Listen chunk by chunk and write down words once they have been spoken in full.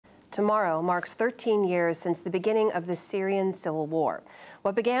Tomorrow marks 13 years since the beginning of the Syrian civil war.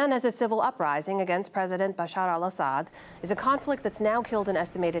 What began as a civil uprising against President Bashar al-Assad is a conflict that's now killed an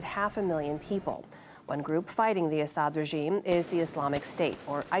estimated 500,000 people. One group fighting the Assad regime is the Islamic State,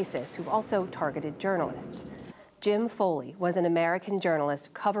 or ISIS, who've also targeted journalists. James Foley was an American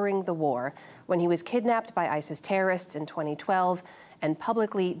journalist covering the war when he was kidnapped by ISIS terrorists in 2012 and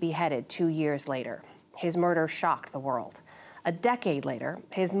publicly beheaded 2 years later. His murder shocked the world. A decade later,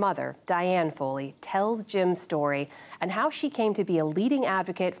 his mother, Diane Foley, tells Jim's story and how she came to be a leading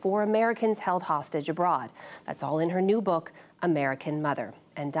advocate for Americans held hostage abroad. That's all in her new book, American Mother.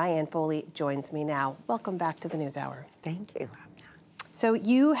 And Diane Foley joins me now. Welcome back to the NewsHour. Thank you, Amna. So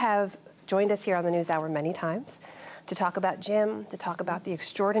you have joined us here on the NewsHour many times to talk about Jim, to talk about the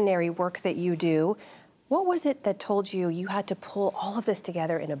extraordinary work that you do. What was it that told you you had to pull all of this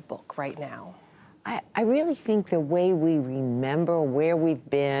together in a book right now? I really think the way we remember where we've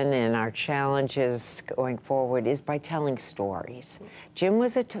been and our challenges going forward is by telling stories. Jim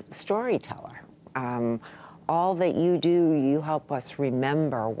was a storyteller. All that you do, you help us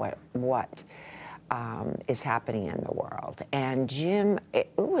remember what is happening in the world. And Jim,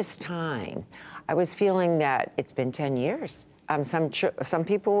 it was time. I was feeling that it's been 10 years. Some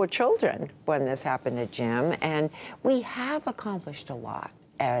people were children when this happened to Jim, and we have accomplished a lot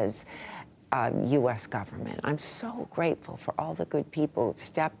as U.S. government. I'm so grateful for all the good people who've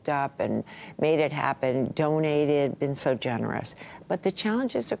stepped up and made it happen, donated, been so generous. But the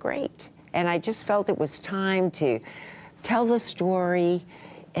challenges are great. And I just felt it was time to tell the story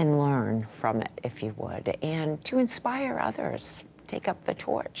and learn from it, if you would, and to inspire others, take up the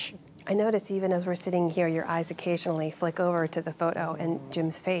torch. I notice even as we're sitting here, your eyes occasionally flick over to the photo and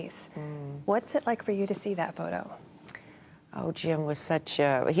Jim's face. What's it like for you to see that photo? Oh, Jim was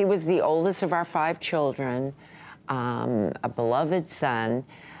he was the oldest of our 5 children, a beloved son,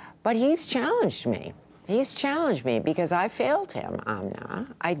 but he's challenged me. He's challenged me because I failed him,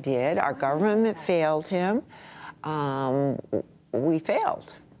 Amna. I did. Our government failed him. We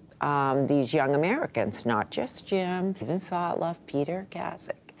failed these young Americans, not just Jim, Stephen Sotloff, Peter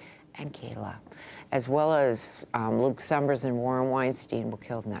Kasich, and Kayla, as well as Luke Summers and Warren Weinstein were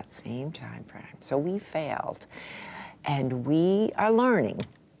killed in that same time frame. So we failed. And we are learning.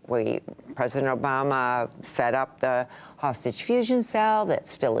 President Obama set up the hostage fusion cell that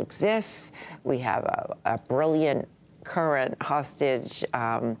still exists. We have a brilliant current hostage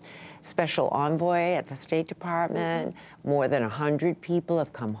special envoy at the State Department. More than 100 people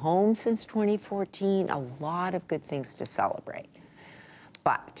have come home since 2014. A lot of good things to celebrate.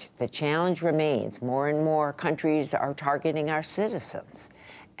 But the challenge remains. More and more countries are targeting our citizens.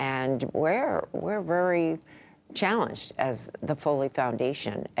 And we're very challenged as the Foley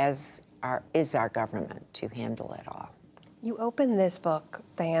Foundation, is our government, to handle it all. You open this book,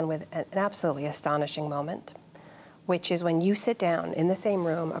 Diane, with an absolutely astonishing moment, which is when you sit down in the same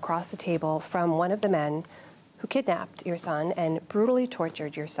room across the table from one of the men who kidnapped your son and brutally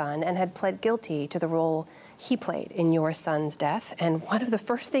tortured your son and had pled guilty to the role he played in your son's death. And one of the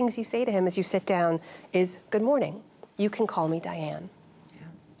first things you say to him as you sit down is, "Good morning. You can call me Diane." Yeah.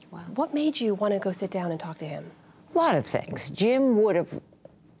 Wow. What made you want to go sit down and talk to him? A lot of things. Jim would have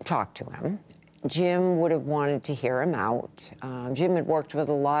talked to him. Jim would have wanted to hear him out. Jim had worked with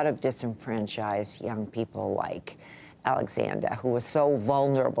a lot of disenfranchised young people like Alexander, who was so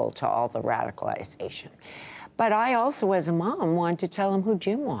vulnerable to all the radicalization. But I also, as a mom, wanted to tell him who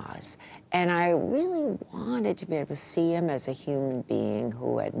Jim was. And I really wanted to be able to see him as a human being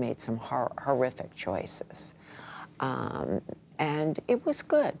who had made some horrific choices. And it was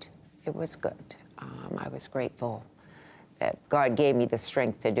good. It was good. I was grateful that God gave me the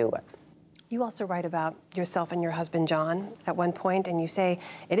strength to do it. You also write about yourself and your husband, John, at one point, and you say,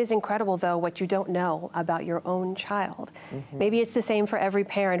 "It is incredible, though, what you don't know about your own child." Maybe it's the same for every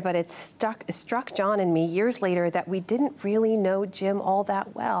parent, but it struck John and me years later that we didn't really know Jim all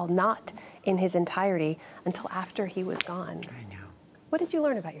that well, not in his entirety, until after he was gone. I know. What did you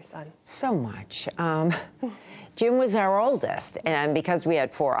learn about your son? So much. Jim was our oldest, and because we had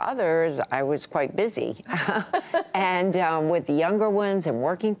 4 others, I was quite busy. And with the younger ones and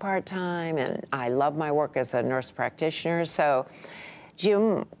working part-time, and I love my work as a nurse practitioner. So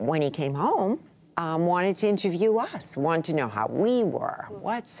Jim, when he came home, wanted to interview us, wanted to know how we were,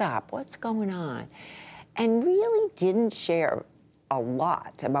 what's up, what's going on, and really didn't share a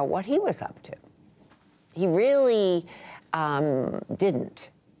lot about what he was up to. He really didn't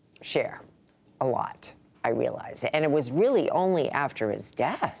share a lot, I realized. And it was really only after his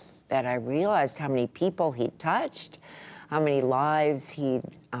death that I realized how many people he'd touched, how many lives he'd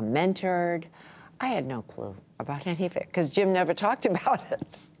mentored. I had no clue about any of it, because Jim never talked about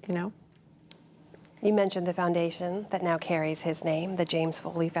it. you know. You mentioned the foundation that now carries his name, the James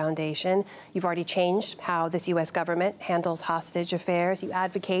Foley Foundation. You've already changed how this U.S. government handles hostage affairs. You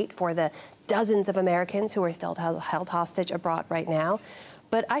advocate for the dozens of Americans who are still held hostage abroad right now.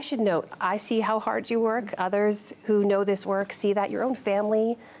 But I should note, I see how hard you work. Others who know this work see that your own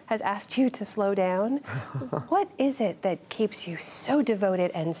family has asked you to slow down. What is it that keeps you so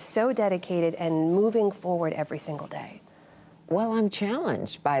devoted and so dedicated and moving forward every single day? Well, I'm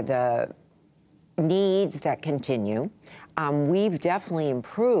challenged by the needs that continue. We've definitely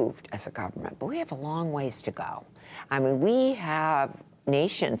improved as a government, but we have a long ways to go. I mean, we have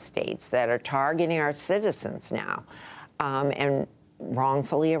nation states that are targeting our citizens now and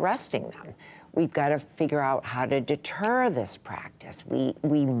wrongfully arresting them. We've got to figure out how to deter this practice.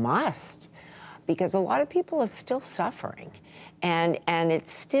 We must, because a lot of people are still suffering, and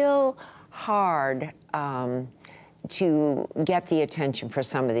it's still hard to get the attention for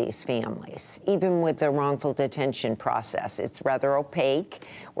some of these families. Even with the wrongful detention process, it's rather opaque.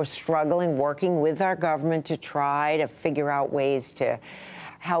 We're struggling, working with our government to try to figure out ways to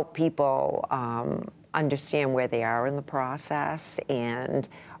help people understand where they are in the process and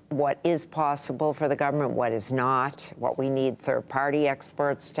what is possible for the government, what is not, what we need third-party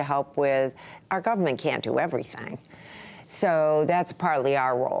experts to help with. Our government can't do everything. So that's partly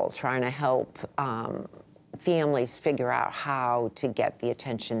our role, trying to help families figure out how to get the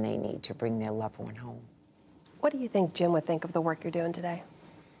attention they need to bring their loved one home. What do you think Jim would think of the work you're doing today?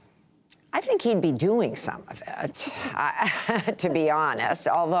 I think he'd be doing some of it, to be honest,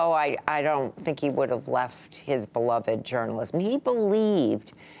 although I don't think he would have left his beloved journalism. He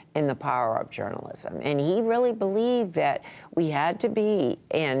believed in the power of journalism, and he really believed that we had to be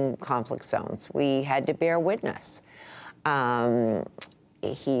in conflict zones. We had to bear witness.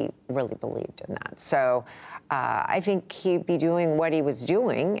 He really believed in that. So I think he'd be doing what he was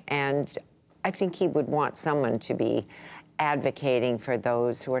doing, and I think he would want someone to be advocating for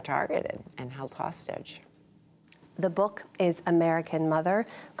those who are targeted and held hostage. The book is American Mother,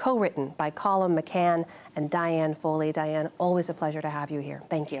 co-written by Colin McCann and Diane Foley. Diane, always a pleasure to have you here.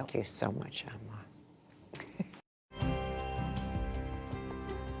 Thank you. Thank you so much, Amna.